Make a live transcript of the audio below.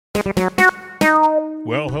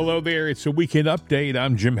Well, hello there. It's a weekend update.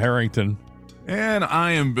 I'm Jim Harrington. And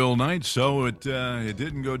I am Bill Knight. So it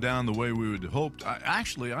didn't go down the way we would have hoped.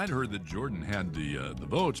 I'd heard that Jordan had the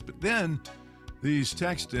votes, but then these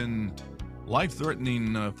text and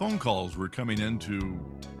life-threatening phone calls were coming in to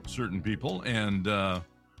certain people, and I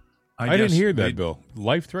didn't hear that, Bill.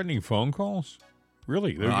 Life-threatening phone calls?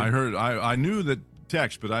 Really? I knew that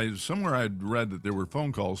text, but somewhere I'd read that there were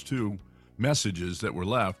phone calls too, messages that were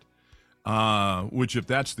left. Which, if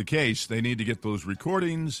that's the case, they need to get those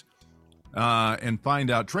recordings and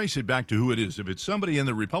find out, trace it back to who it is. If it's somebody in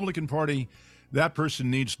the Republican Party, that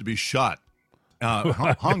person needs to be shot,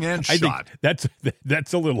 hung and shot. That's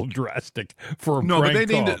a little drastic for a no, prank but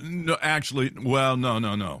they call. need to. No, actually, well,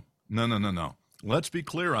 no. Let's be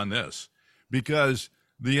clear on this, because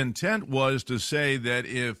the intent was to say that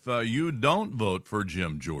if you don't vote for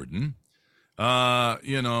Jim Jordan,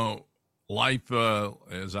 life,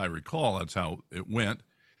 as I recall, that's how it went.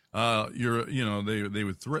 They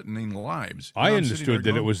were threatening lives. I understood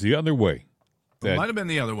that it was the other way. It might have been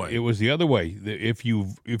the other way. It was the other way. If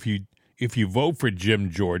you vote for Jim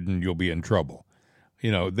Jordan, you'll be in trouble.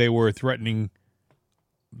 They were threatening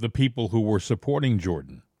the people who were supporting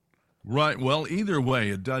Jordan. Right. Well, either way,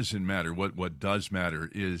 it doesn't matter. What does matter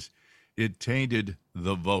is it tainted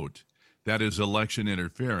the vote. That is election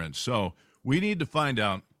interference. So we need to find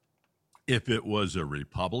out if it was a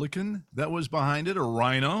Republican that was behind it, a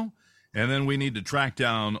rhino, and then we need to track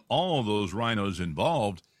down all of those rhinos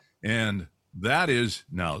involved. And that is,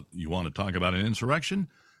 now, you want to talk about an insurrection?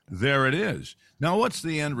 There it is. Now, what's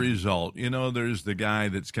the end result? There's the guy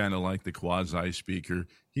that's kind of like the quasi-speaker.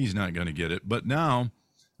 He's not going to get it. But now,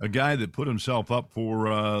 a guy that put himself up for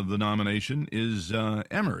the nomination is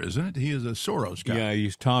Emmer, isn't it? He is a Soros guy. Yeah,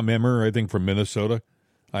 he's Tom Emmer, I think, from Minnesota,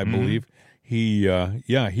 I believe. He's a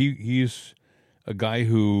guy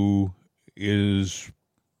who is,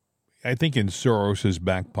 I think, in Soros's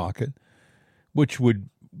back pocket, which would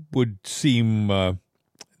seem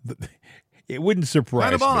it wouldn't surprise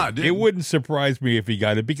kind of odd, me. It wouldn't surprise me if he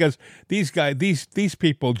got it, because these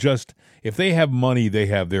people just, if they have money, they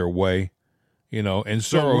have their way, and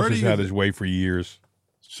Soros has had his way for years.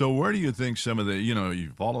 So where do you think some of the,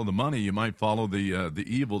 you follow the money, you might follow the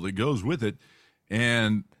evil that goes with it,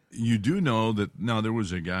 and you do know that now there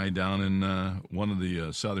was a guy down in one of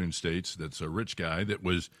the southern states that's a rich guy that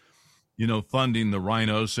was, funding the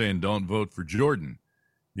rhinos, saying don't vote for Jordan.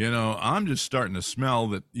 I'm just starting to smell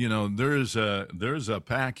that, there's a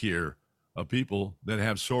pack here of people that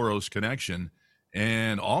have Soros connection,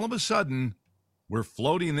 and all of a sudden we're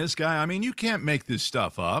floating this guy. I mean, you can't make this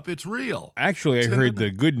stuff up. It's real. Actually, I heard the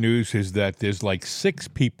good news is that there's like 6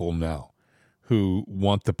 people now who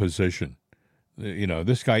want the position.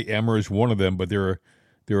 This guy Emmer is one of them, but there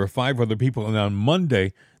are 5 other people. And on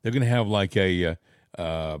Monday, they're going to have like a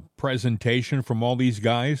presentation from all these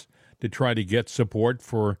guys to try to get support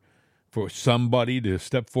for somebody to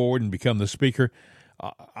step forward and become the speaker.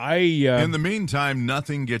 In the meantime,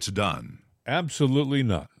 nothing gets done. Absolutely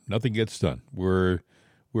not. Nothing gets done. We're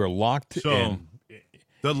locked in.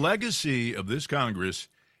 The legacy of this Congress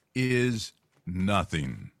is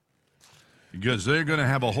nothing, because they're going to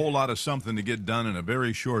have a whole lot of something to get done in a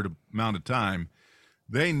very short amount of time.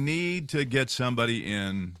 They need to get somebody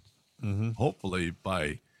in, hopefully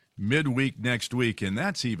by midweek next week, and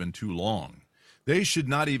that's even too long. They should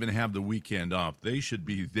not even have the weekend off. They should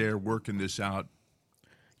be there working this out.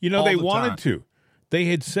 They wanted to. They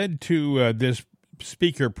had said to this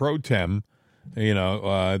Speaker pro tem,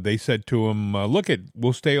 they said to him,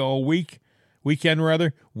 we'll stay all weekend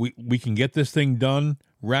rather. We can get this thing done,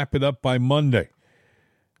 wrap it up by Monday.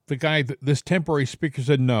 The guy, this temporary speaker,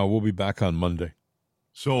 said, no, we'll be back on Monday.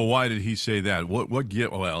 So why did he say that?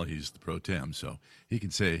 Well, he's the pro tem, so he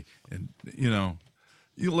can say, and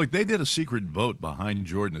look, they did a secret vote behind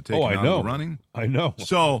Jordan to take him out of the running. I know.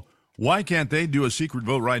 So why can't they do a secret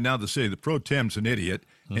vote right now to say the pro tem's an idiot,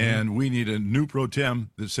 and we need a new pro tem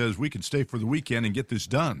that says we can stay for the weekend and get this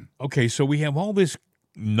done? Okay, so we have all this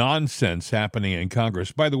nonsense happening in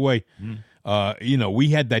Congress. By the way, we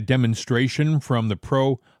had that demonstration from the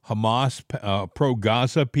pro-Hamas,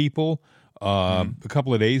 pro-Gaza people a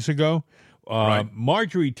couple of days ago. Right.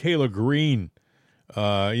 Marjorie Taylor Greene,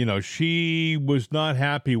 she was not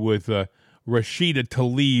happy with Rashida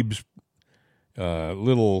Tlaib's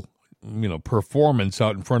little, performance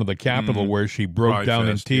out in front of the Capitol where she broke down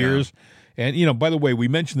in tears. Yeah. And, by the way, we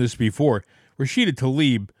mentioned this before. Rashida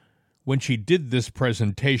Tlaib, when she did this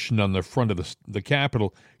presentation on the front of the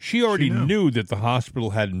Capitol, she already knew that the hospital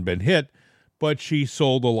hadn't been hit, but she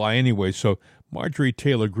sold a lie anyway. So Marjorie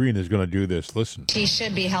Taylor Greene is going to do this. Listen. She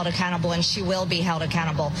should be held accountable, and she will be held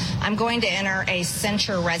accountable. I'm going to enter a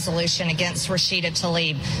censure resolution against Rashida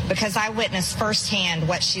Tlaib because I witnessed firsthand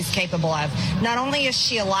what she's capable of. Not only is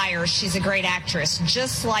she a liar, she's a great actress,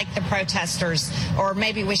 just like the protesters, or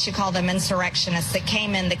maybe we should call them insurrectionists, that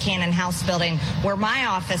came in the Cannon House building where my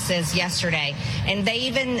office is yesterday. And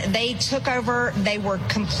they took over. They were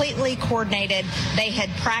completely coordinated. They had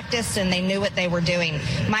practiced and they knew what they were doing.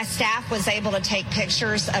 My staff was able to take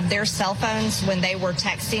pictures of their cell phones when they were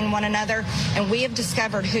texting one another, and we have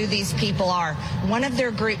discovered who these people are. One of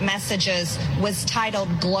their group messages was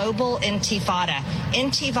titled Global Intifada.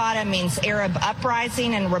 Intifada means Arab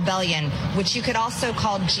uprising and rebellion, which you could also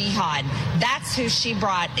call jihad. That's who she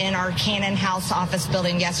brought in our Cannon House office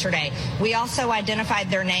building yesterday. We also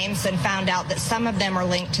identified their names and found out that some of them are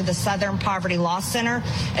linked to the Southern Poverty Law Center,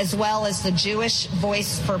 as well as the Jewish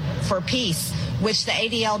Voice for Peace, which the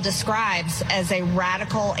ADL describes as a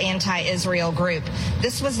radical anti-Israel group.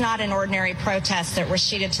 This was not an ordinary protest that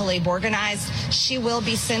Rashida Tlaib organized. She will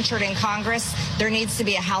be censured in Congress. There needs to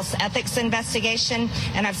be a House ethics investigation,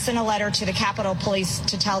 and I've sent a letter to the Capitol Police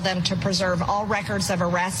to tell them to preserve all records of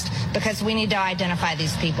arrest because we need to identify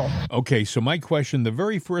these people. Okay, so my question, the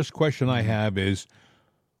very first question I have is,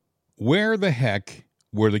 where the heck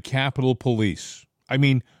were the Capitol Police? I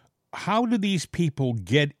mean, how do these people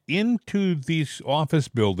get into these office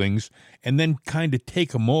buildings and then kind of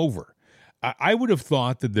take them over? I would have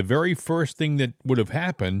thought that the very first thing that would have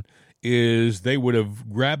happened is they would have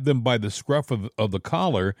grabbed them by the scruff of the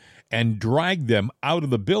collar and dragged them out of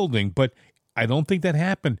the building, but I don't think that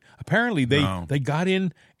happened. Apparently, they got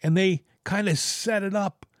in and they kind of set it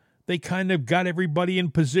up. They kind of got everybody in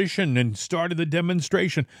position and started the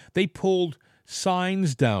demonstration. They pulled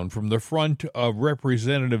signs down from the front of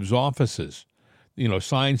representatives' offices,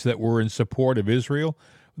 signs that were in support of Israel.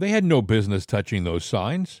 They had no business touching those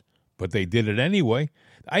signs, but they did it anyway.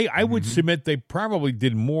 I would submit they probably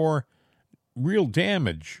did more real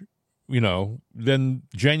damage, than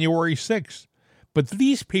January 6th. But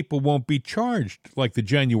these people won't be charged like the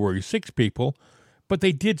January 6th people, but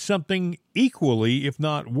they did something equally, if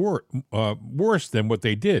not worse than what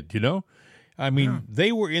they did, I mean,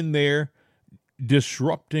 They were in there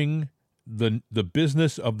disrupting the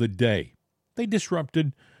business of the day. They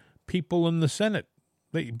disrupted people in the Senate.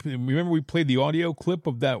 Remember we played the audio clip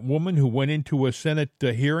of that woman who went into a Senate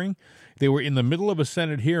hearing? They were in the middle of a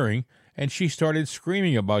Senate hearing, and she started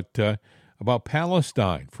screaming about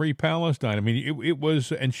Palestine, free Palestine. I mean, it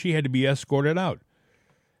was, and she had to be escorted out.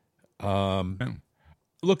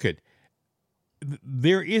 Look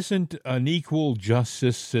there isn't an equal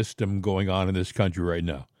justice system going on in this country right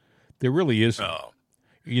now. There really isn't. Oh.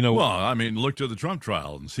 Well, I mean, look to the Trump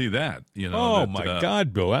trial and see that. My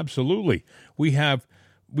God, Bill, absolutely. We have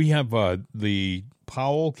the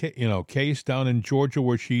Powell, case down in Georgia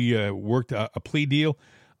where she worked a plea deal.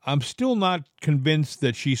 I'm still not convinced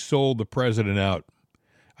that she sold the president out.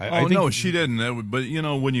 I think, no, she didn't. But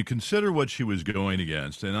when you consider what she was going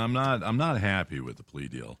against, and I'm not happy with the plea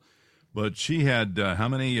deal. But she had how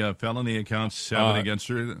many felony accounts? 7 against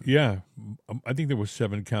her? Yeah, I think there was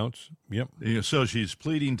 7 counts. Yep. So she's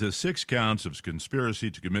pleading to 6 counts of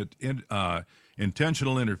conspiracy to commit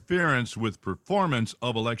intentional interference with performance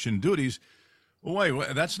of election duties. Wait,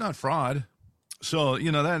 that's not fraud. So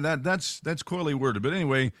that's coyly worded. But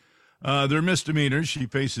anyway, they're misdemeanors. She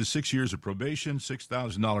faces 6 years of probation,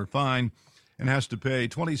 $6,000 fine, and has to pay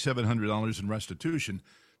 $2,700 in restitution.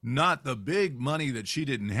 Not the big money that she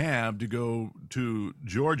didn't have to go to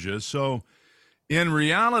Georgia. So in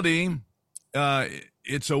reality,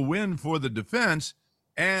 it's a win for the defense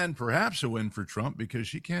and perhaps a win for Trump because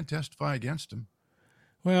she can't testify against him.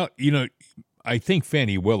 Well, I think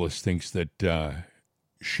Fani Willis thinks that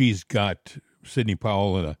she's got Sidney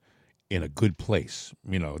Powell in a good place,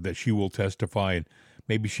 that she will testify, and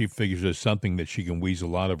maybe she figures there's something that she can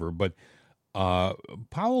weasel out of her. But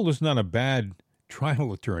Powell is not a bad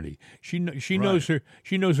trial attorney. She knows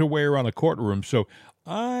her way around a courtroom, so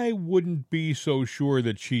I wouldn't be so sure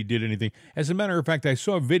that she did anything. As a matter of fact, I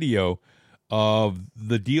saw a video of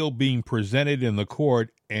the deal being presented in the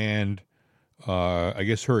court, and I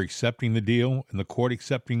guess her accepting the deal, and the court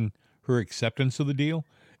accepting her acceptance of the deal,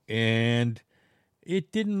 and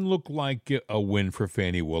it didn't look like a win for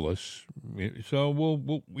Fani Willis. So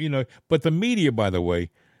we'll but the media, by the way,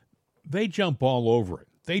 they jump all over it.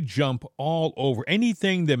 They jump all over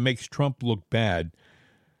anything that makes Trump look bad.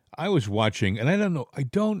 I was watching, and I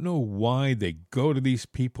don't know why they go to these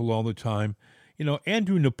people all the time.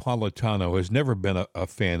 Andrew Napolitano has never been a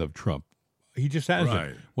fan of Trump. He just hasn't.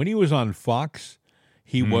 Right. When he was on Fox,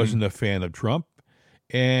 he wasn't a fan of Trump.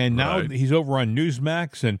 And now Right. he's over on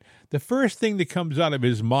Newsmax, and the first thing that comes out of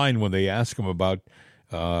his mind when they ask him about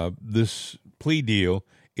this plea deal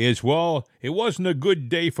is, well, it wasn't a good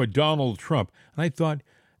day for Donald Trump. And I thought,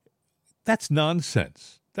 that's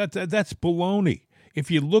nonsense. That's baloney. If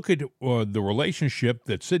you look at the relationship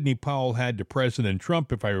that Sidney Powell had to President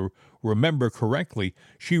Trump, if I remember correctly,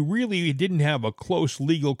 she really didn't have a close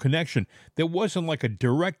legal connection. There wasn't like a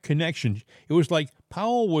direct connection. It was like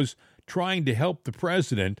Powell was trying to help the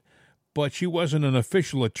president, but she wasn't an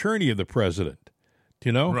official attorney of the president,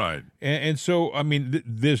 you know? Right. And so, I mean,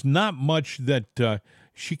 there's not much that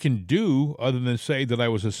she can do other than say that I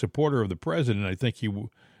was a supporter of the president. I think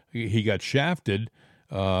he got shafted.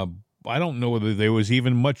 I don't know whether there was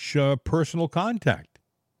even much personal contact.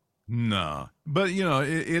 No, but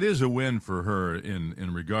it is a win for her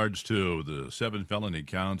in regards to the 7 felony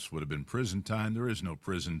counts would have been prison time. There is no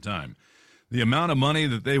prison time. The amount of money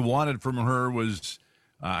that they wanted from her was,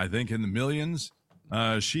 I think, in the millions.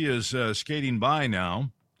 She is skating by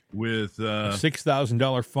now with A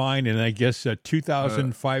 $6,000 fine, and I guess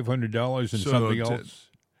 $2,500 and something else.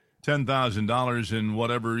 $10,000 in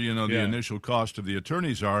whatever the Yeah. initial cost of the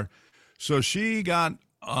attorneys are. So she got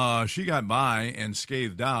by and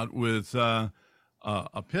scathed out with a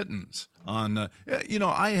pittance on.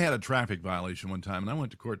 I had a traffic violation one time, and I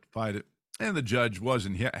went to court to fight it, and the judge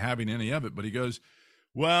wasn't having any of it. But he goes,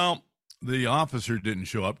 "Well, the officer didn't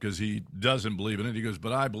show up because he doesn't believe in it." He goes,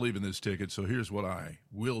 "But I believe in this ticket, so here's what I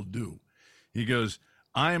will do." He goes,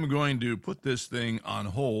 "I am going to put this thing on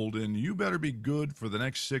hold, and you better be good for the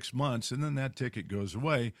next 6 months, and then that ticket goes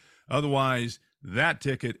away. Otherwise, that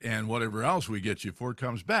ticket and whatever else we get you for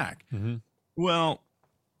comes back." Mm-hmm. Well,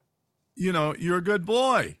 you're a good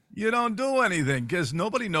boy. You don't do anything because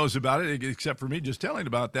nobody knows about it except for me just telling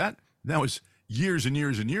about that. That was years and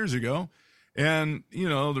years and years ago. And,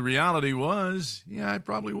 the reality was, I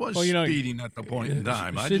probably was speeding at the point in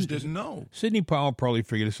time. I just didn't know. Sidney Powell probably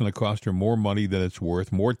figured it's going to cost her more money than it's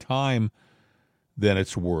worth, more time than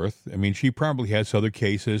it's worth. I mean, she probably has other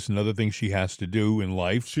cases and other things she has to do in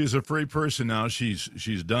life. She's a free person now. She's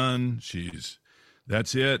done.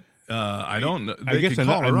 That's it. I don't know. I guess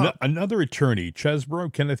another attorney,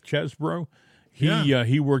 Kenneth Chesbro,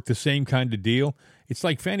 he worked the same kind of deal. It's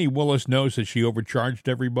like Fannie Willis knows that she overcharged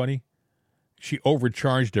everybody. So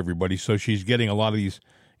she's getting a lot of these.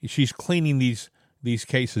 She's cleaning these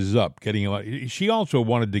cases up, getting a lot. She also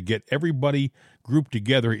wanted to get everybody grouped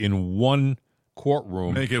together in one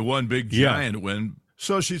courtroom, make it one big giant win.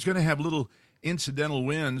 So she's going to have little incidental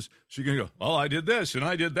wins. She's going to go, "Oh, I did this and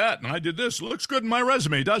I did that and I did this. Looks good in my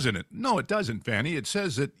resume, doesn't it?" No, it doesn't, Fanny. It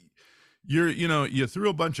says that you threw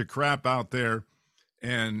a bunch of crap out there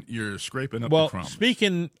and you're scraping up the crumbs. Well,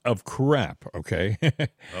 speaking of crap, okay.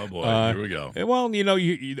 Oh boy, here we go. Well,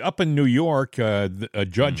 you up in New York, a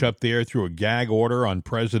judge up there threw a gag order on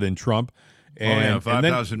President Trump. And,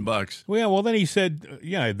 $5,000. Well, then he said,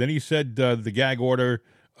 the gag order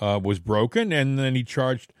was broken, and then he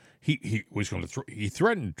charged. He was going to. He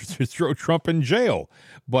threatened to throw Trump in jail,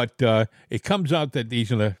 but it comes out that he's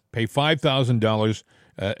going to pay $5,000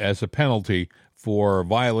 as a penalty for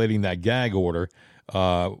violating that gag order,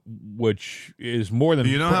 which is more than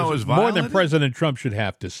how it was violated? More than President Trump should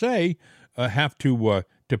have to say, to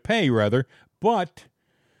pay rather, but.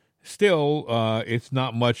 Still, it's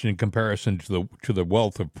not much in comparison to the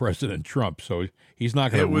wealth of President Trump, so he's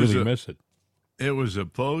not going to really miss it. It was a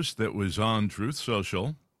post that was on Truth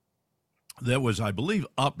Social that was, I believe,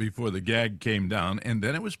 up before the gag came down, and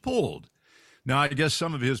then it was pulled. Now, I guess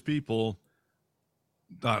some of his people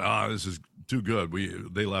thought, this is too good.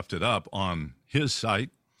 They left it up on his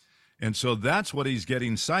site, and so that's what he's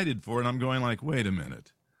getting cited for. And I'm going like, wait a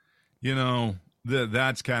minute,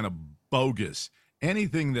 that's kind of bogus.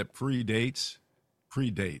 Anything that predates.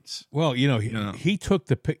 Well, he took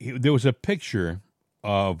there was a picture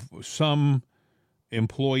of some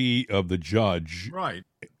employee of the judge, right,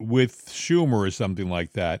 with Schumer or something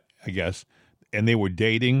like that, I guess, and they were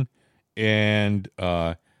dating, and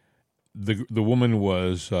the woman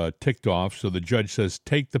was ticked off, so the judge says,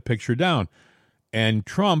 "Take the picture down," and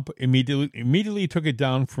Trump immediately took it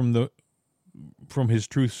down from his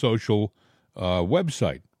Truth Social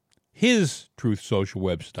website. His Truth Social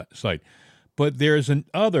website. But there's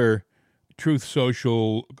another Truth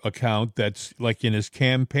Social account that's like in his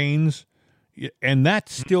campaigns, and that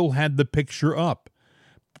still had the picture up.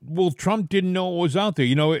 Well, Trump didn't know it was out there.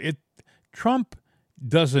 Trump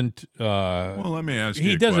doesn't. Well, let me ask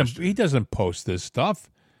you a question. He doesn't post this stuff.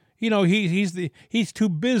 He's too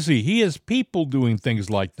busy. He has people doing things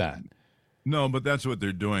like that. No, but that's what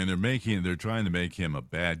they're doing. They're trying to make him a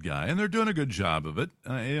bad guy, and they're doing a good job of it.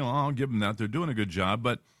 I'll give them that. They're doing a good job.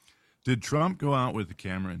 But did Trump go out with the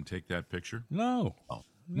camera and take that picture? No. Oh,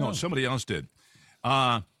 no, somebody else did.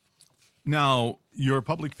 Now, you're a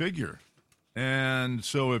public figure. And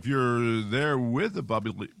so if you're there with a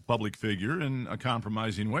public figure in a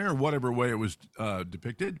compromising way or whatever way it was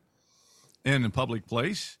depicted in a public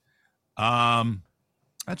place,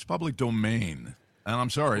 that's public domain. And I'm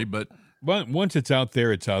sorry, but once it's out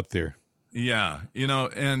there, it's out there. Yeah,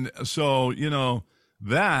 and so,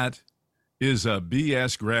 that is a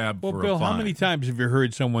BS grab well, for Bill, a fine. how many times have you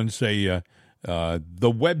heard someone say the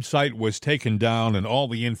website was taken down and all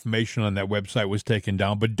the information on that website was taken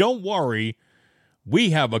down, but don't worry,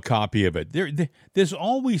 we have a copy of it. There's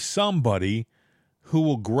always somebody who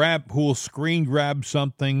will screen grab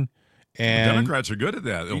something. And Democrats are good at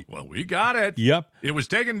that. Well, we got it. Yep. It was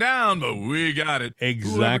taken down, but we got it.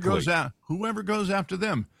 Exactly. Whoever goes after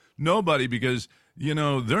them? Nobody, because, they're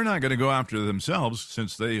not going to go after themselves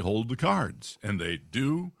since they hold the cards. And they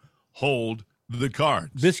do hold the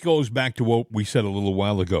cards. This goes back to what we said a little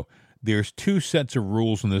while ago. There's two sets of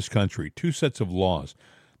rules in this country, two sets of laws.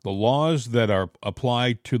 The laws that are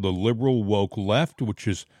applied to the liberal woke left, which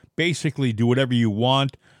is basically do whatever you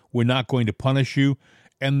want, we're not going to punish you.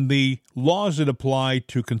 And the laws that apply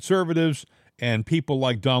to conservatives and people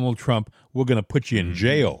like Donald Trump, we're going to put you in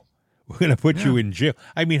jail. We're going to put you in jail.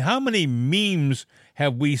 I mean, how many memes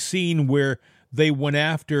have we seen where they went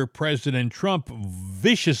after President Trump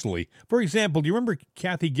viciously? For example, do you remember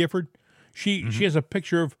Kathy Gifford? She has a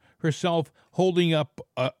picture of herself holding up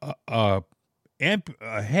a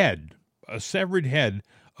severed head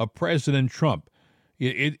of President Trump.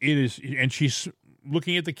 It is, and she's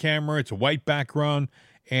looking at the camera. It's a white background.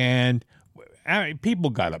 And people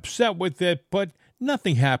got upset with it, but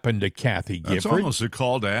nothing happened to Kathy Gifford. That's almost a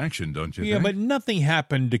call to action, don't you think? Yeah, but nothing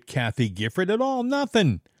happened to Kathy Gifford at all.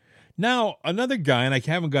 Nothing. Now, another guy, and I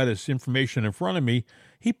haven't got his information in front of me,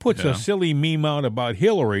 he puts a silly meme out about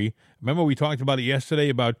Hillary. Remember we talked about it yesterday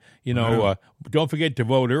about, don't forget to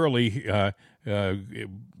vote early.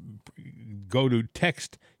 Go to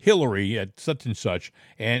text Hillary at such and such.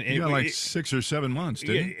 And he got 6 or 7 months,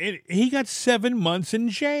 didn't he? He got 7 months in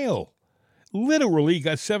jail. Literally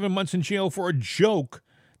got 7 months in jail for a joke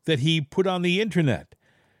that he put on the internet.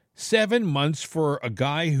 7 months for a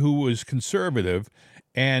guy who was conservative,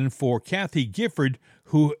 and for Kathy Gifford,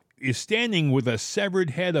 who is standing with a severed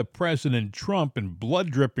head of President Trump and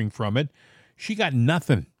blood dripping from it, she got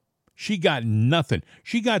nothing. She got nothing.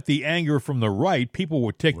 She got the anger from the right. People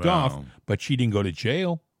were ticked off, but she didn't go to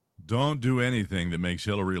jail. Don't do anything that makes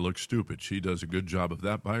Hillary look stupid. She does a good job of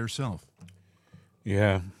that by herself.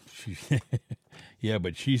 Yeah. Yeah,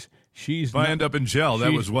 but she's if I end up in jail,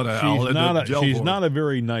 that was what I'll end up in jail for. She's not a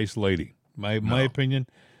very nice lady. My opinion.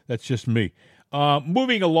 That's just me.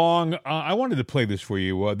 Moving along, I wanted to play this for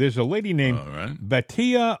you. There's a lady named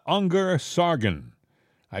Batia Unger Sargon.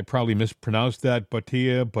 I probably mispronounced that,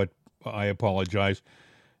 Batia, but I apologize.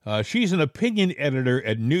 She's an opinion editor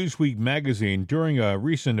at Newsweek magazine. During a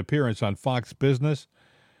recent appearance on Fox Business,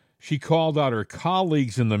 she called out her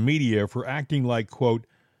colleagues in the media for acting like, quote,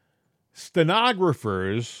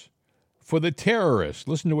 stenographers for the terrorists.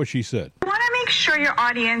 Listen to what she said. I want to make sure your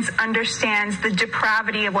audience understands the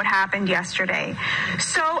depravity of what happened yesterday.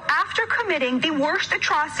 So after committing the worst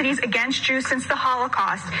atrocities against Jews since the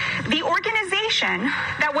Holocaust, the organization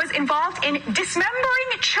that was involved in dismembering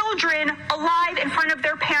children alive in front of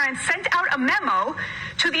their parents sent out a memo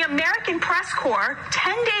to the American Press Corps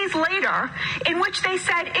 10 days later in which they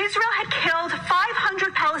said Israel had killed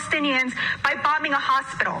 500 Palestinians by bombing a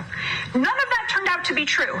hospital. None of that turned out to be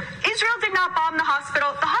true. Israel did not bomb the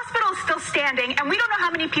hospital. The hospital is still standing, and we don't know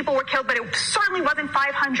how many people were killed, but it certainly wasn't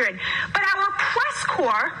 500. But our press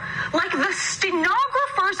corps, like the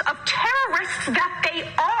stenographers of terrorists that they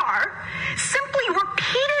are, simply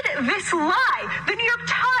repeated this lie. The New York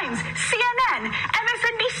Times, CNN,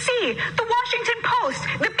 MSNBC, The Washington Post,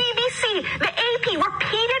 the BBC, the AP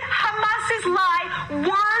repeated Hamas's lie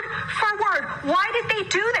word for word. Why did they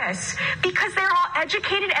do this? Because they're all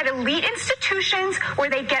educated at elite institutions where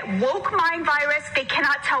they get woke mind virus. They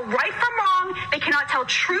cannot tell right from wrong. They cannot tell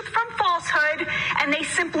truth from falsehood. And they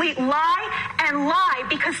simply lie and lie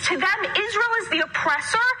because to them, Israel is the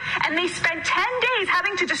oppressor. And they spent 10 days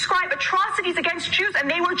having to describe atrocities against Jews. And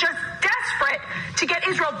they were just desperate to get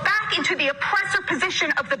Israel back into the oppressor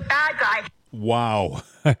position of the bad guy. Wow.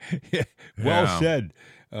 Well said.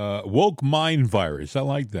 Woke mind virus. I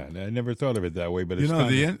like that. I never thought of it that way, but it's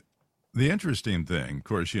the interesting thing, of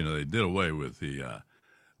course, they did away with the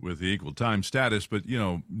with the equal time status, but,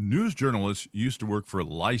 news journalists used to work for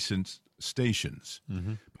licensed stations.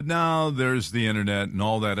 Mm-hmm. But now there's the internet and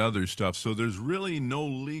all that other stuff, so there's really no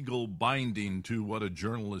legal binding to what a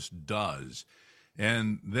journalist does.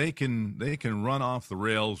 And they can run off the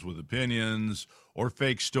rails with opinions or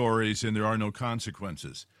fake stories, and there are no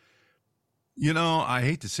consequences. I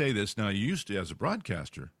hate to say this. Now, you used to, as a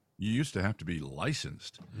broadcaster, you used to have to be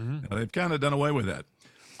licensed. Mm-hmm. Now, they've kind of done away with that.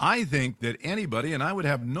 I think that anybody, and I would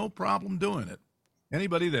have no problem doing it,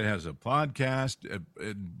 anybody that has a podcast,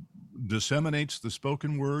 disseminates the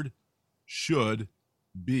spoken word, should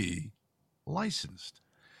be licensed.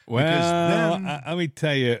 Well, let me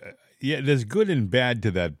tell you, there's good and bad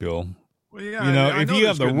to that, Bill. Well, yeah, if you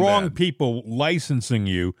have the wrong people licensing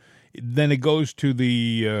you, then it goes to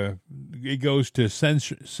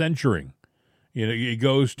censoring. It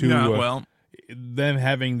goes to them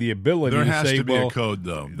having the ability to say, there has to be a code,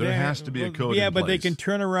 though. There has to be a code. Yeah, in but place. they can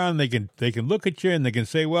turn around. They can look at you and they can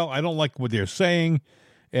say, "Well, I don't like what they're saying,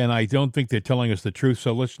 and I don't think they're telling us the truth.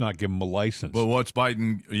 So let's not give them a license." Well, what's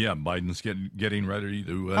Biden? Yeah, Biden's getting ready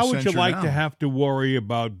to. How would you like now. to have to worry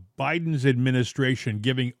about Biden's administration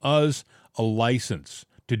giving us a license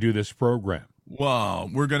to do this program? Well,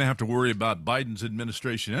 we're going to have to worry about Biden's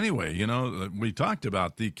administration anyway. We talked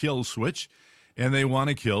about the kill switch, and they want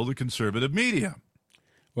to kill the conservative media.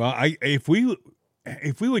 Well, if we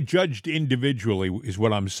were judged individually, is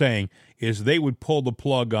what I'm saying, is they would pull the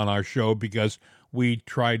plug on our show because we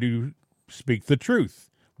try to speak the truth,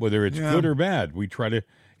 whether it's good or bad. We try to,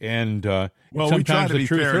 and well, we try to be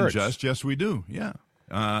fair hurts. and just. Yes, we do. Yeah.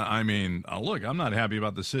 Look, I'm not happy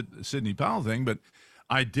about the Sidney Powell thing, but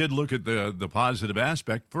I did look at the positive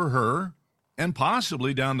aspect for her and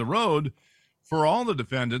possibly down the road for all the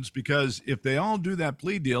defendants, because if they all do that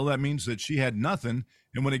plea deal, that means that she had nothing.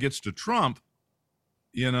 And when it gets to Trump,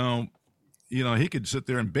 he could sit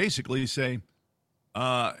there and basically say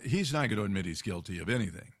he's not going to admit he's guilty of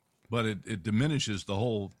anything. But it diminishes the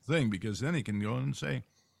whole thing, because then he can go and say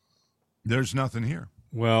there's nothing here.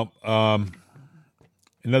 Well,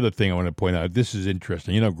 another thing I want to point out, this is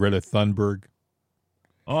interesting. Greta Thunberg?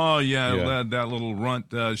 Oh, yeah. That little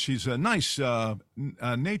runt. She's a nice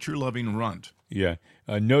nature-loving runt. Yeah.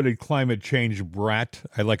 A noted climate change brat.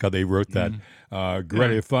 I like how they wrote that.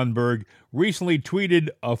 Greta Thunberg recently tweeted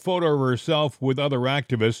a photo of herself with other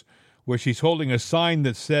activists where she's holding a sign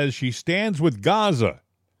that says she stands with Gaza.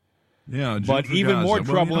 Yeah, but even more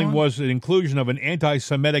troubling was the inclusion of an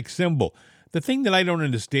anti-Semitic symbol. The thing that I don't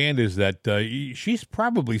understand is that she's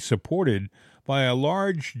probably supported by a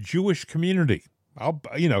large Jewish community,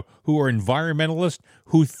 who are environmentalists,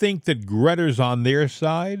 who think that Greta's on their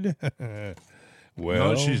side. Well,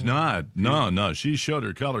 no, she's not. No, she showed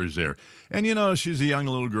her colors there. And, she's a young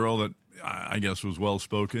little girl that I guess was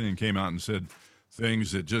well-spoken and came out and said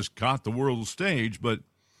things that just caught the world stage. But,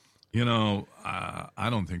 I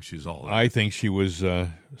don't think she's all that. I think she was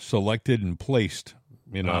selected and placed,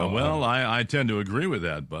 I tend to agree with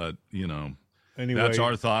that. But, anyway, that's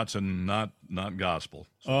our thoughts and not gospel.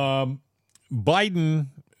 Biden,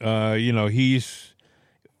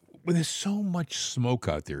 there's so much smoke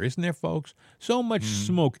out there, isn't there, folks? So much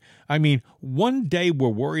smoke. I mean, one day we're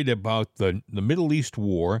worried about the Middle East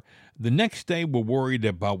war. The next day we're worried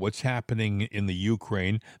about what's happening in the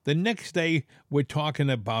Ukraine. The next day we're talking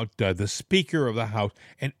about the Speaker of the House.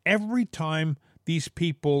 And every time these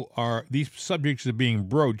subjects are being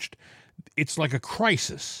broached, it's like a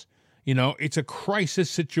crisis. It's a crisis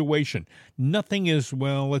situation. Nothing is,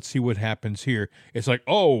 let's see what happens here. It's like,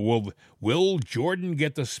 will Jordan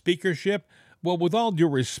get the speakership? Well, with all due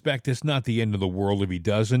respect, it's not the end of the world if he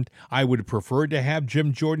doesn't. I would prefer to have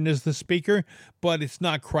Jim Jordan as the speaker, but it's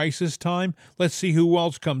not crisis time. Let's see who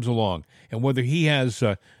else comes along and whether he has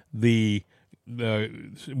what do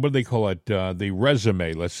they call it, the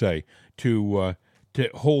resume, let's say, to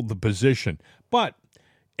hold the position. But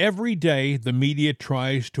every day, the media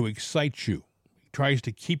tries to excite you, tries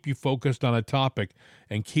to keep you focused on a topic,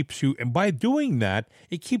 and by doing that,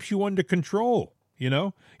 it keeps you under control. You're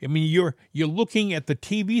looking at the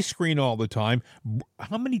TV screen all the time.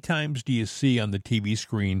 How many times do you see on the TV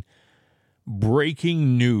screen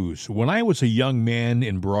breaking news? When I was a young man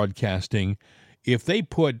in broadcasting, if they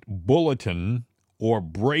put bulletin or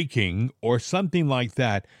breaking or something like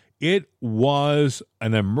that, it was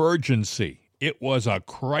an emergency. It was a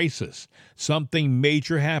crisis. Something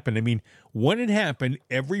major happened. When it happened,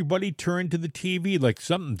 everybody turned to the TV like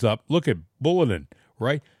something's up. Look at bulletin,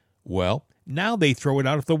 right? Well, now they throw it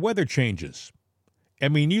out if the weather changes.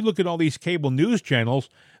 You look at all these cable news channels,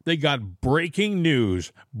 they got breaking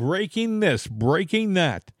news, breaking this, breaking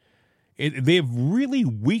that. they've really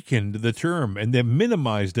weakened the term and they've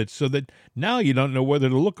minimized it so that now you don't know whether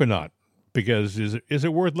to look or not. Because is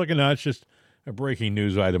it worth looking at? It's just a breaking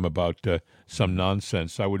news item about some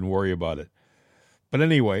nonsense. I wouldn't worry about it. But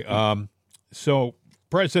anyway, so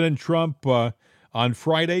President Trump on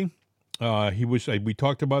Friday, we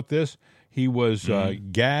talked about this. He was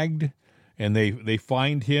gagged, and they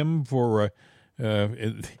fined him for.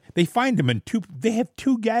 They fined him in two. They have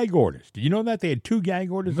 2 gag orders. Did you know that they had 2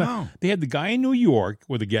 gag orders? No. They had the guy in New York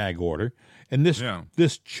with a gag order, and this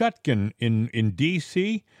Chutkan in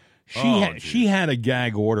D.C. She had a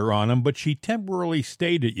gag order on him, but she temporarily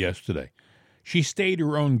stayed it yesterday. She stayed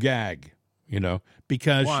her own gag,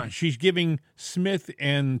 because she's giving Smith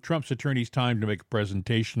and Trump's attorneys time to make a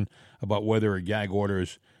presentation about whether a gag order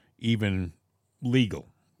is even legal,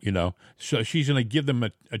 So she's going to give them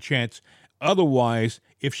a chance. Otherwise,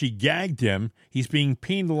 if she gagged him, he's being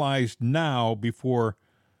penalized now before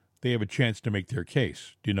they have a chance to make their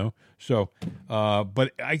case, So,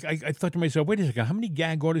 but I thought to myself, wait a second, how many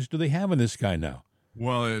gag orders do they have on this guy now?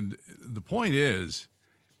 Well, and the point is,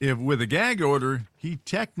 if with a gag order, he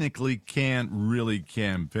technically can't really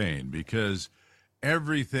campaign because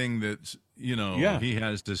everything that's, he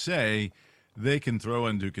has to say, they can throw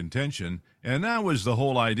into contention. And that was the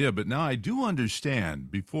whole idea. But now I do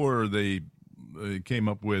understand, before they came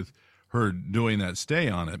up with her doing that stay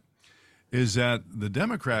on it, is that the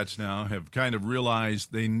Democrats now have kind of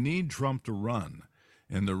realized they need Trump to run.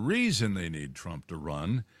 And the reason they need Trump to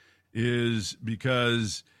run is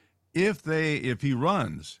because if he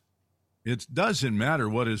runs, it doesn't matter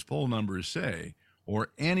what his poll numbers say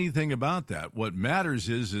or anything about that. What matters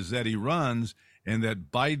is that he runs and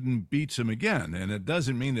that Biden beats him again. And it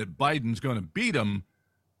doesn't mean that Biden's going to beat him,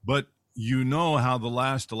 but you know how the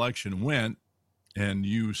last election went and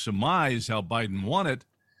you surmise how Biden won it.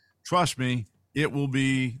 Trust me, it will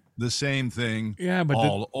be the same thing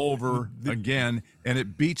all over again, and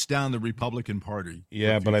it beats down the Republican Party.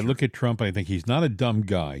 Yeah, but I look at Trump and I think he's not a dumb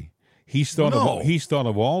guy. He's thought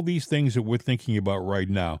of all these things that we're thinking about right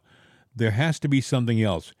now. There has to be something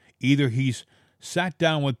else. Either he's sat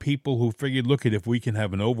down with people who figured, look at if we can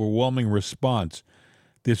have an overwhelming response.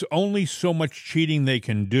 There's only so much cheating they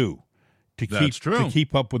can do to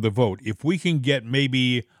keep up with the vote. If we can get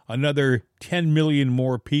maybe another 10 million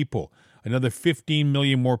more people, another 15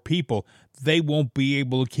 million more people, they won't be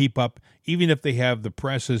able to keep up, even if they have the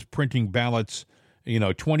presses printing ballots,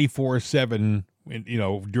 24/7,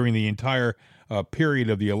 during the entire period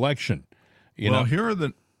of the election. Here are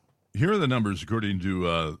the numbers according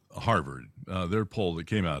to Harvard, their poll that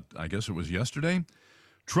came out. I guess it was yesterday.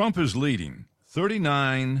 Trump is leading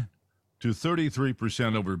 39 to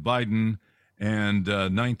 33% over Biden, and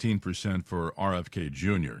 19% for RFK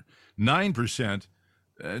Jr. 9%,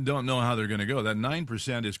 don't know how they're going to go. That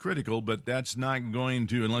 9% is critical, but that's not going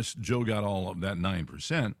to, unless Joe got all of that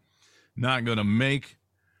 9%, not going to make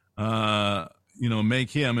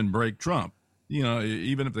him and break Trump.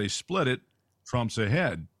 Even if they split it, Trump's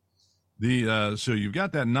ahead. So you've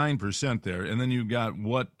got that 9% there, and then you've got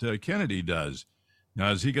what Kennedy does.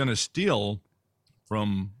 Now, is he going to steal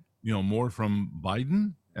from more from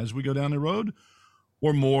Biden as we go down the road,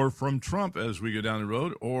 or more from Trump as we go down the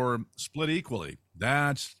road, or split equally?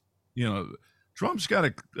 That's, Trump's got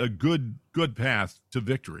a good path to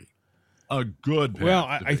victory. A good path. Well,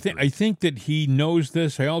 I think that he knows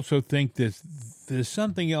this. I also think that there's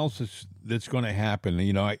something else that's going to happen.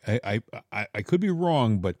 I could be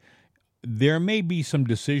wrong, but there may be some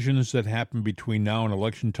decisions that happen between now and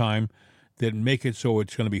election time that make it so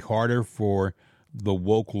it's going to be harder for the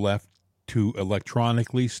woke left to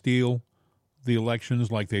electronically steal the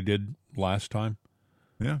elections like they did last time.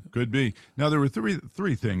 Yeah, could be. Now, there were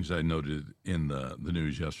three things I noted in the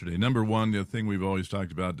news yesterday. Number one, the thing we've always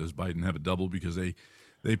talked about, does Biden have a double? Because they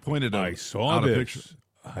pointed out a picture.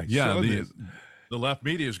 The left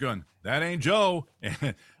media is going, that ain't Joe.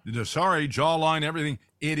 Sorry, jawline, everything.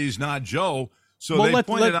 It is not Joe. So they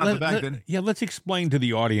pointed out the fact that... Yeah, let's explain to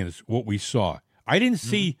the audience what we saw. I didn't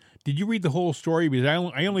see... Did you read the whole story? Because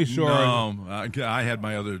I only saw... No, I had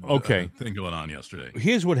my other thing going on yesterday.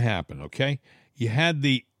 Here's what happened, okay? You had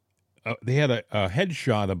they had a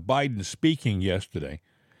headshot of Biden speaking yesterday.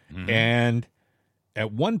 Mm-hmm. And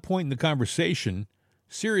at one point in the conversation,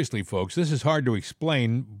 seriously, folks, this is hard to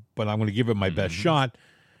explain, but I'm going to give it my best shot.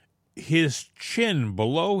 His chin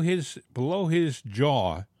below his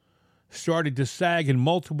jaw started to sag in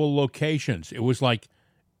multiple locations. It was like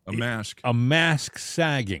a mask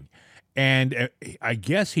sagging. And I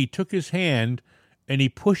guess he took his hand and he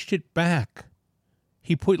pushed it back.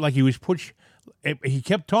 He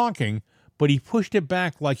kept talking, but he pushed it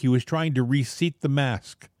back like he was trying to reseat the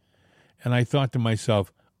mask. And I thought to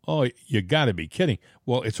myself, oh, you got to be kidding.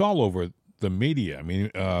 Well, it's all over the media. I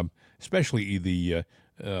mean, especially the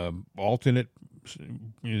alternate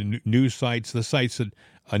news sites, the sites that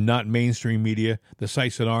are not mainstream media, the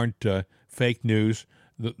sites that aren't fake news.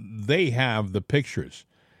 They have the pictures.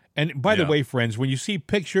 And by the way, friends, when you see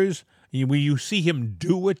pictures, when you see him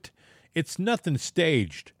do it, it's nothing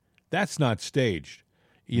staged. That's not staged.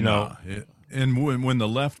 You know. And when the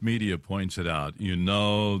left media points it out, you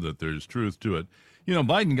know that there's truth to it. You know,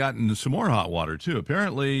 Biden got into some more hot water, too.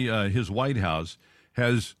 Apparently, his White House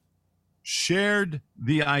has shared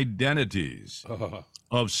the identities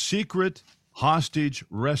of secret hostage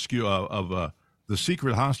rescue, of the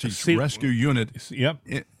secret hostage rescue unit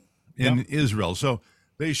in Israel. So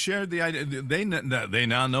they shared the idea. They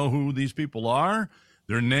now know who these people are,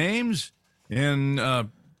 their names, and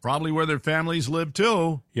probably where their families live,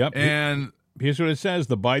 too. Yep. And here's what it says.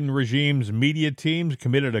 The Biden regime's media teams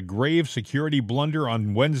committed a grave security blunder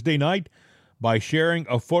on Wednesday night by sharing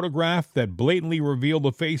a photograph that blatantly revealed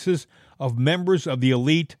the faces of members of the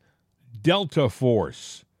elite Delta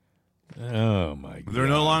Force. Oh, my God. They're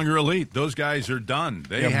no longer elite. Those guys are done.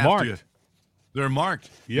 They're marked. They're marked.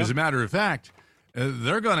 Yep. As a matter of fact,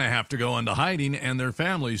 they're going to have to go into hiding, and their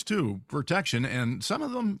families, too, protection. And some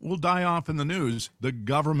of them will die off in the news. The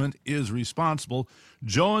government is responsible.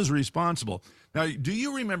 Joe is responsible. Now, do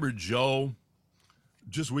you remember Joe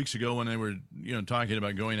just weeks ago when they were, talking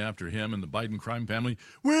about going after him and the Biden crime family?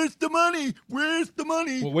 Where's the money? Where's the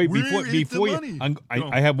money? Well, wait, before you,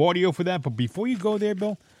 I have audio for that, but before you go there,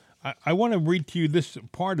 Bill, I want to read to you this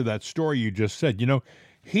part of that story you just said. You know,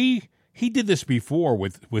 he did this before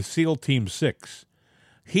with SEAL Team 6.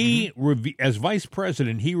 He, as vice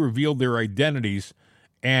president, he revealed their identities,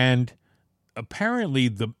 and apparently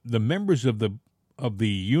the members of the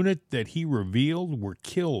unit that he revealed were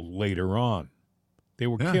killed later on. They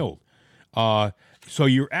were killed. So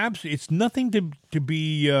you're absolutely, it's nothing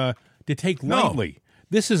to take lightly.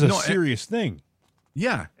 This is a serious thing.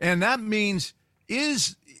 Yeah, and that means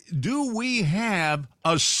do we have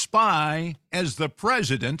a spy as the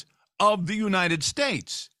president of the United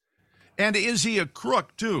States? And is he a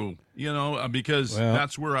crook, too? Because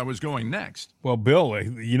that's where I was going next. Well, Bill,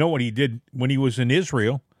 you know what he did when he was in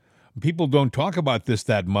Israel? People don't talk about this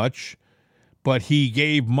that much, but he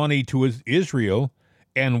gave money to Israel.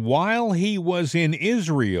 And while he was in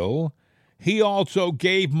Israel, he also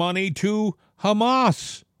gave money to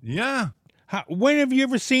Hamas. Yeah. When have you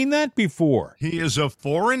ever seen that before? He is a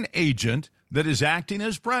foreign agent that is acting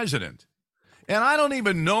as president. And I don't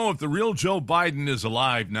even know if the real Joe Biden is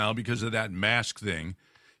alive now because of that mask thing.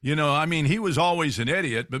 He was always an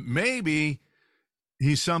idiot, but maybe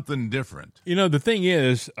he's something different. The thing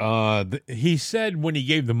is, he said when he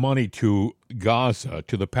gave the money to Gaza,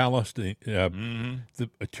 to the Palestine,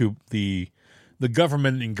 to the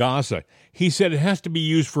government in Gaza, he said it has to be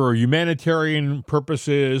used for humanitarian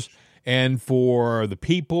purposes and for the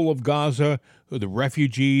people of Gaza, the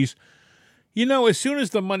refugees. As soon as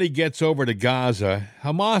the money gets over to Gaza,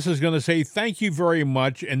 Hamas is going to say, thank you very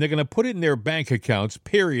much, and they're going to put it in their bank accounts,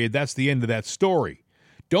 period. That's the end of that story.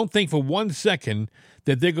 Don't think for 1 second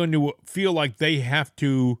that they're going to feel like they have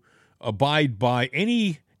to abide by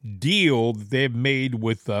any deal that they've made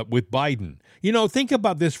with Biden. Think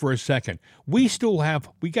about this for a second. We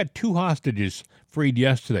got 2 hostages freed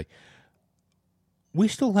yesterday. We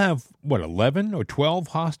still have, 11 or 12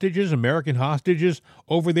 hostages, American hostages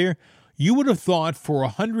over there? You would have thought for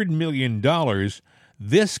 $100 million,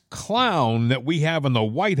 this clown that we have in the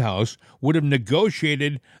White House would have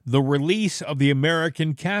negotiated the release of the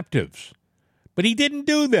American captives. But he didn't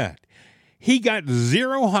do that. He got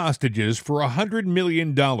 0 hostages for $100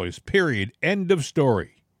 million, period. End of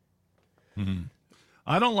story. Mm-hmm.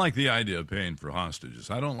 I don't like the idea of paying for hostages.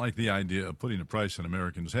 I don't like the idea of putting a price on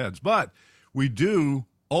Americans' heads. But we do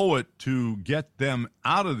owe it to get them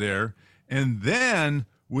out of there, and then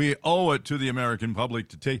we owe it to the American public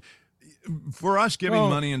to take. For us giving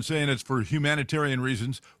money and saying it's for humanitarian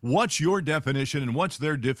reasons, what's your definition and what's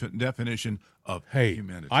their definition of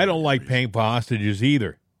humanitarian I don't like reasons? Paying for hostages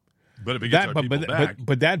either. But if it gets our people back.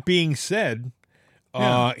 But that being said,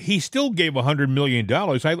 he still gave $100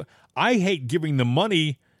 million. I hate giving the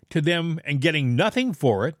money to them and getting nothing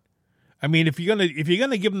for it. I mean, if you're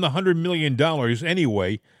gonna give them the $100 million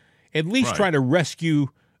anyway, at least try to rescue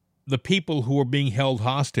the people who are being held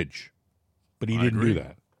hostage. But he didn't do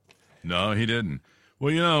that. No, he didn't.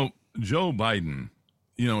 Well, Joe Biden,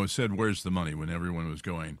 said, "Where's the money?" when everyone was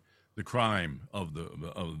going, the crime of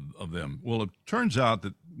them. Well, it turns out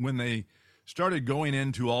that when they started going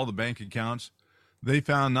into all the bank accounts, they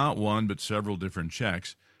found not one but several different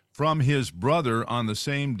checks from his brother on the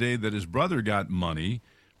same day that his brother got money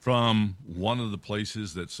from one of the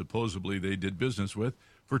places that supposedly they did business with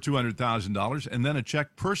for $200,000, and then a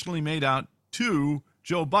check personally made out to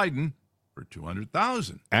Joe Biden for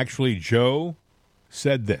 $200,000. Actually, Joe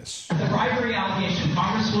said this. The bribery allegation,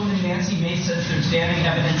 Congresswoman Nancy Mace says there's damning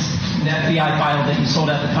evidence in the FBI file that you sold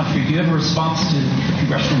out the country. Do you have a response to the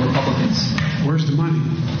congressional Republicans? Where's the money?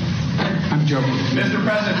 I'm joking. Mr.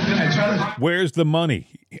 President, Where's the money?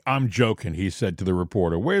 I'm joking, he said to the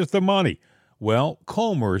reporter. Where's the money? Well,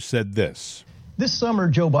 Comer said this. This summer,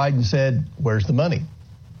 Joe Biden said, where's the money?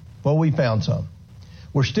 Well, we found some.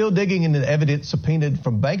 We're still digging into evidence subpoenaed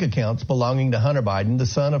from bank accounts belonging to Hunter Biden, the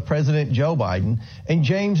son of President Joe Biden, and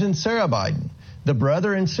James and Sarah Biden, the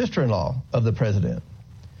brother and sister-in-law of the president.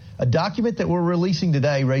 A document that we're releasing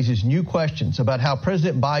today raises new questions about how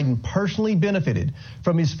President Biden personally benefited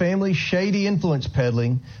from his family's shady influence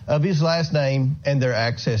peddling of his last name and their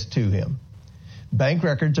access to him. Bank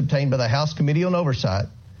records obtained by the House Committee on Oversight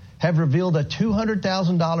have revealed a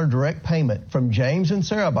 $200,000 direct payment from James and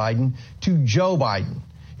Sarah Biden to Joe Biden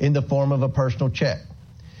in the form of a personal check.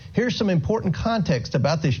 Here's some important context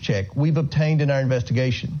about this check we've obtained in our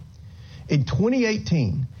investigation. In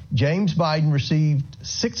 2018, James Biden received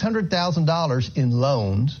 $600,000 in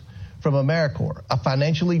loans from AmeriCorps, a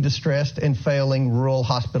financially distressed and failing rural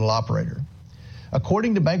hospital operator.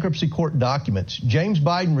 According to bankruptcy court documents, James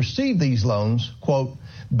Biden received these loans, quote,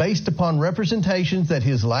 based upon representations that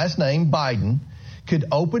his last name, Biden, could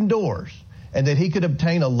open doors and that he could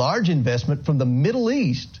obtain a large investment from the Middle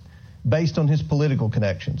East based on his political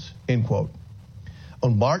connections, end quote.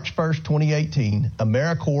 On March 1st, 2018,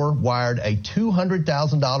 AmeriCorps wired a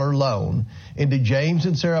 $200,000 loan into James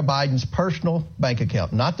and Sarah Biden's personal bank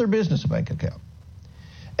account, not their business bank account.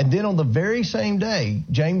 And then on the very same day,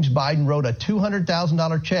 James Biden wrote a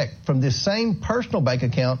 $200,000 check from this same personal bank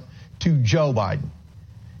account to Joe Biden.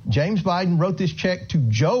 James Biden wrote this check to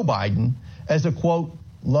Joe Biden as a, quote,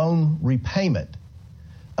 loan repayment.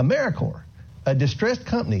 AmeriCorps, a distressed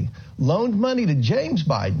company, loaned money to James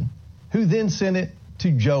Biden, who then sent it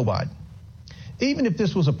to Joe Biden. Even if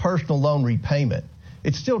this was a personal loan repayment,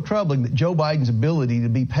 it's still troubling that Joe Biden's ability to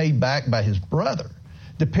be paid back by his brother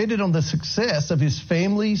depended on the success of his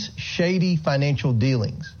family's shady financial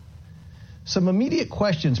dealings. Some immediate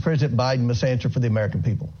questions President Biden must answer for the American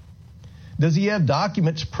people. Does he have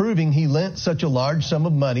documents proving he lent such a large sum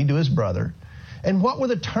of money to his brother? And what were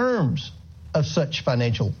the terms of such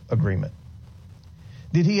financial agreement?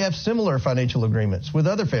 Did he have similar financial agreements with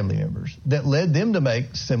other family members that led them to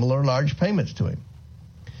make similar large payments to him?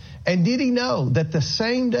 And did he know that the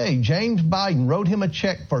same day James Biden wrote him a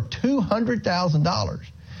check for $200,000,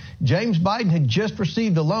 James Biden had just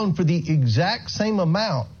received a loan for the exact same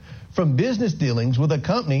amount from business dealings with a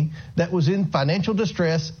company that was in financial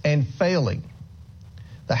distress and failing?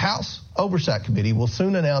 The House Oversight Committee will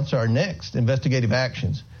soon announce our next investigative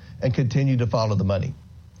actions and continue to follow the money.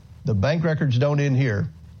 The bank records don't end here.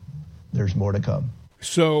 There's more to come.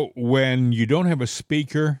 So when you don't have a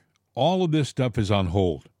speaker, all of this stuff is on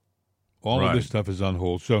hold. All of this stuff is on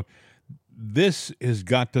hold. So this has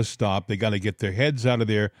got to stop. They got to get their heads out of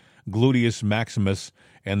their gluteus maximus,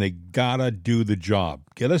 and they got to do the job.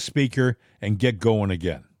 Get a speaker and get going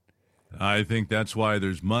again. I think that's why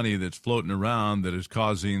there's money that's floating around that is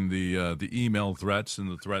causing the email threats and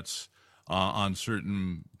the threats on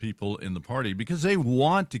certain people in the party, because they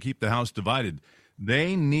want to keep the House divided.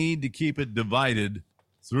 They need to keep it divided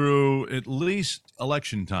through at least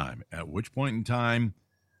election time, at which point in time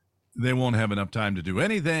they won't have enough time to do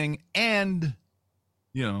anything, and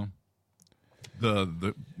the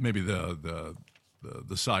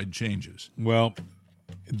side changes. Well,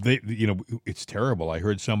 it's terrible. I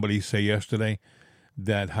heard somebody say yesterday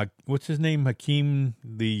that what's his name, Hakeem,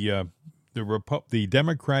 the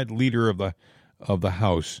Democrat leader of the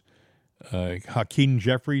House, Hakeem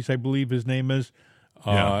Jeffries, I believe his name is.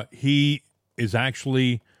 He is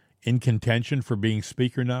actually in contention for being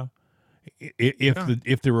Speaker now.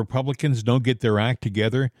 If the Republicans don't get their act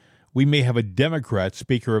together, we may have a Democrat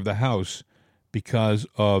Speaker of the House because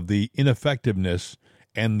of the ineffectiveness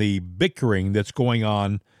and the bickering that's going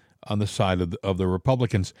on the side of the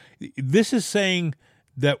Republicans. This is saying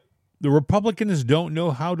that the Republicans don't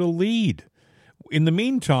know how to lead. In the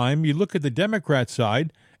meantime, you look at the Democrat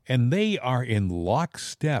side, and they are in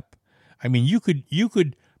lockstep. I mean, you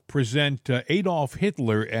could present Adolf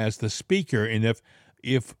Hitler as the speaker, and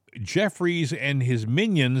if Jeffries and his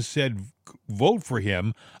minions said vote for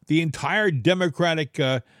him, the entire Democratic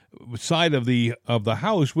side of the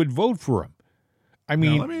House would vote for him. I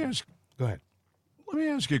mean, now, go ahead. Let me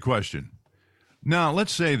ask you a question. Now,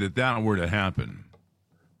 let's say that were to happen.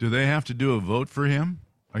 Do they have to do a vote for him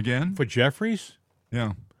again? For Jeffries?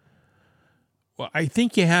 Yeah. Well, I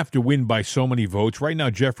think you have to win by so many votes. Right now,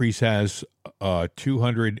 Jeffries has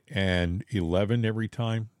 211 every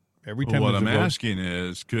time. Every time. What I'm asking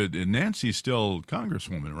is, Nancy's still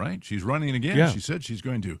Congresswoman, right? She's running again. Yeah. She said she's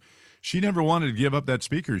going to. She never wanted to give up that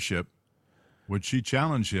speakership. Would she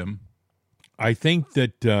challenge him? I think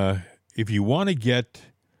that if you want to get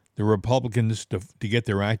the Republicans to get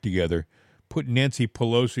their act together, put Nancy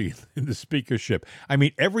Pelosi in the speakership. I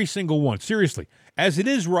mean, every single one. Seriously, as it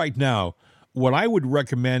is right now, what I would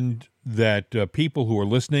recommend that people who are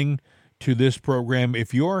listening to this program,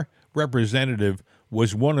 if your representative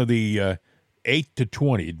was one of the 8 to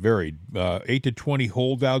 20, it varied, 8 to 20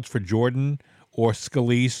 holdouts for Jordan or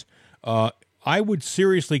Scalise, I would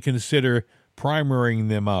seriously consider primarying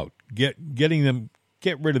them out, get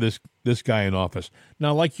rid of this guy in office.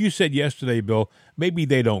 Now, like you said yesterday, Bill, maybe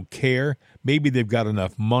they don't care. Maybe they've got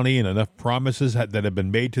enough money and enough promises that have been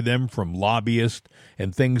made to them from lobbyists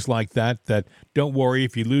and things like that, that don't worry,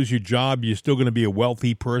 if you lose your job, you're still going to be a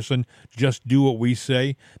wealthy person. Just do what we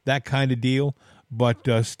say, that kind of deal.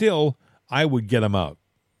 But still, I would get them out.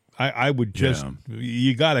 I would just,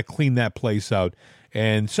 you got to clean that place out.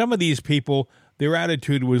 And some of these people, their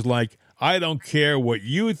attitude was like, I don't care what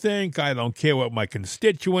you think. I don't care what my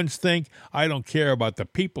constituents think. I don't care about the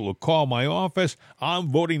people who call my office. I'm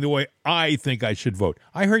voting the way I think I should vote.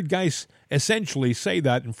 I heard guys essentially say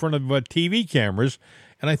that in front of TV cameras,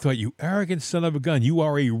 and I thought, you arrogant son of a gun, you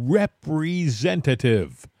are a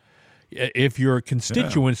representative. If your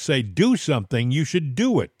constituents say do something, you should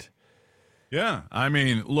do it. Yeah, I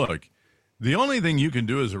mean, look, the only thing you can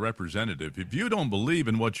do as a representative, if you don't believe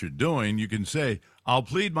in what you're doing, you can say, I'll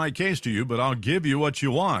plead my case to you, but I'll give you what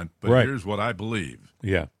you want. But here's what I believe.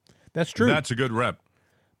 Yeah, that's true. That's a good rep.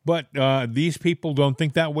 But these people don't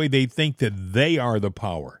think that way. They think that they are the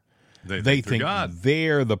power. They think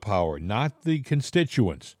they're the power, not the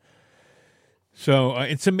constituents. So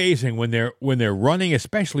it's amazing when they're running,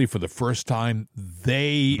 especially for the first time.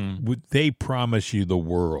 They promise you the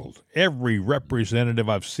world. Every representative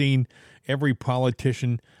I've seen, every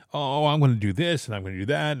politician, oh, I'm going to do this and I'm going to do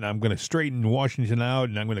that and I'm going to straighten Washington out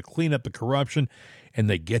and I'm going to clean up the corruption. And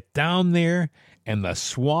they get down there and the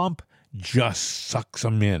swamp just sucks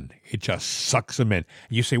them in. It just sucks them in.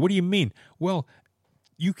 You say, what do you mean? Well,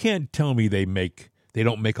 you can't tell me they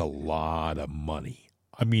don't make a lot of money.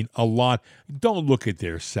 I mean, a lot. Don't look at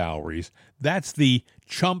their salaries. That's the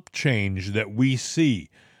chump change that we see.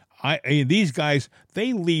 These guys,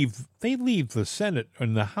 they leave the Senate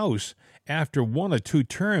and the House after 1 or 2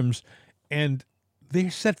 terms, and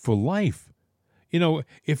they're set for life. You know,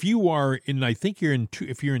 if you are in, I think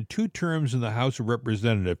if you're in 2 terms in the House of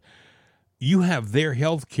Representatives, you have their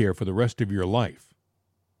health care for the rest of your life.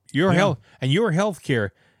 Your health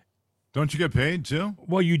care. Don't you get paid too?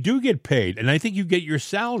 Well, you do get paid, and I think you get your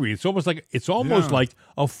salary. It's almost like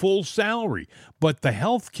a full salary. But the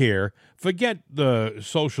health care, forget the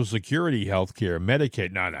Social Security health care,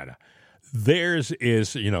 Medicaid. No. Theirs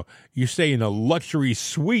is, you stay in a luxury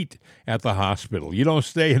suite at the hospital. You don't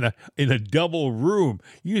stay in a double room.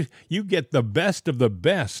 You get the best of the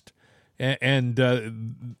best,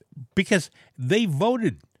 and because they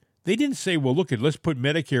voted. They didn't say, well, look, let's put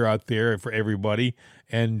Medicare out there for everybody,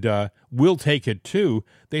 and we'll take it too.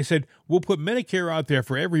 They said, we'll put Medicare out there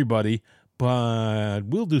for everybody, but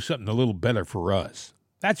we'll do something a little better for us.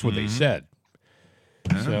 That's what they said.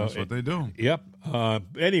 Yeah, that's what they do. Yep.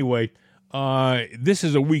 Anyway, this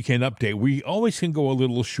is a weekend update. We always can go a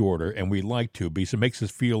little shorter, and we like to, because it makes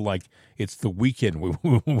us feel like it's the weekend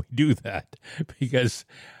when we do that. Because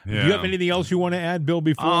do you have anything else you want to add, Bill,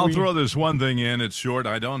 before I'll throw this one thing in. It's short.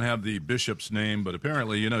 I don't have the bishop's name, but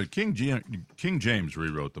apparently, King James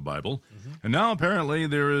rewrote the Bible. And now apparently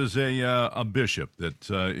there is a bishop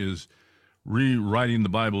that is rewriting the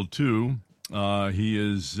Bible too. He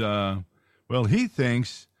is, he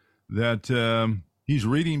thinks that he's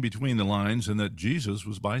reading between the lines and that Jesus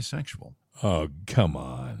was bisexual. Oh, come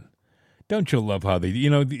on. Don't you love how they,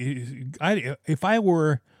 if I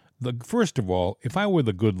were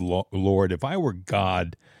the good Lord, if I were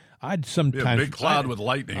God, I'd sometimes... Be a big cloud with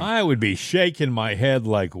lightning. I would be shaking my head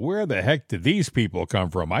like, where the heck did these people come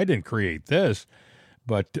from? I didn't create this.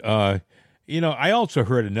 But, I also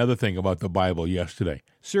heard another thing about the Bible yesterday.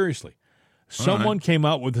 Seriously. Someone came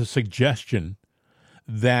out with a suggestion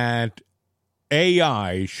that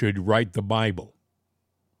AI should write the Bible.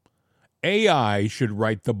 AI should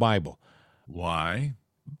write the Bible. Why?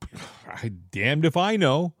 Damned if I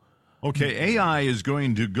know. Okay, AI is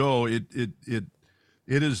going to go. It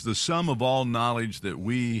is the sum of all knowledge that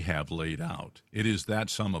we have laid out. It is that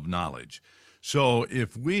sum of knowledge. So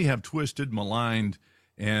if we have twisted, maligned,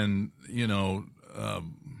 and, tainted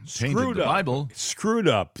the Bible. Screwed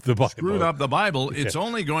up the Bible. It's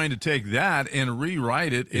only going to take that and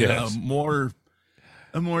rewrite it in a more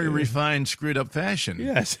refined, screwed up fashion.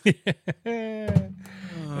 Yes. You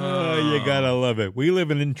gotta love it. We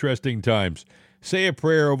live in interesting times. Say a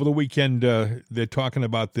prayer over the weekend. They're talking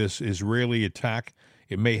about this Israeli attack.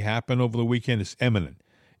 It may happen over the weekend. It's imminent.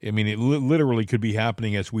 I mean, it literally could be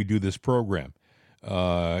happening as we do this program.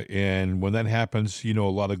 And when that happens, a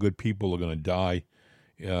lot of good people are going to die.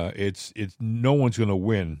 It's no one's going to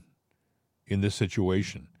win in this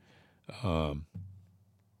situation.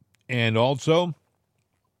 And also,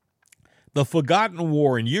 the forgotten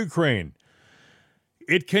war in Ukraine.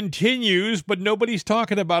 It continues, but nobody's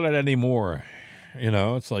talking about it anymore.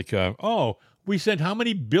 It's like, we sent how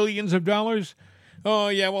many billions of dollars? Oh,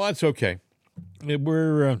 yeah, well, that's okay.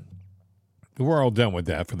 We're all done with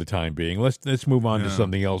that for the time being. Let's move on to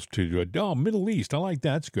something else. Middle East. I like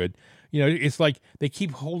that. That's good. It's like they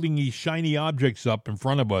keep holding these shiny objects up in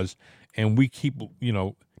front of us, and we keep,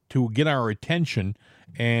 to get our attention.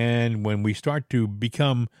 And when we start to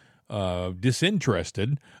become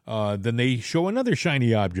disinterested, then they show another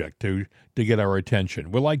shiny object to get our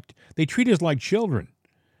attention. They treat us like children.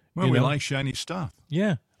 Well, we like shiny stuff.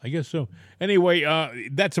 Yeah, I guess so. Anyway,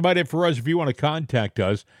 that's about it for us. If you want to contact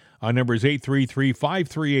us, our number is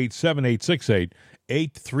 833-538-7868,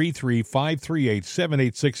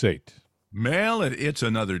 833-538-7868. Mail at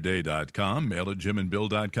itsanotherday.com, mail at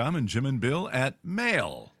jimandbill.com, and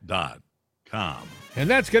jimandbill@mail.com. And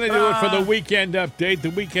that's going to do it for the Weekend Update.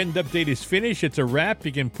 The Weekend Update is finished. It's a wrap.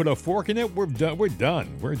 You can put a fork in it. We're done.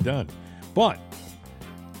 But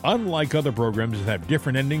unlike other programs that have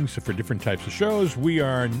different endings for different types of shows, we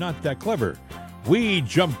are not that clever. We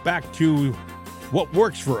jump back to what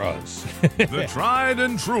works for us. The tried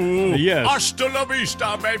and true. Yes. Hasta la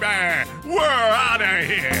vista, baby. We're out of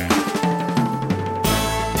here.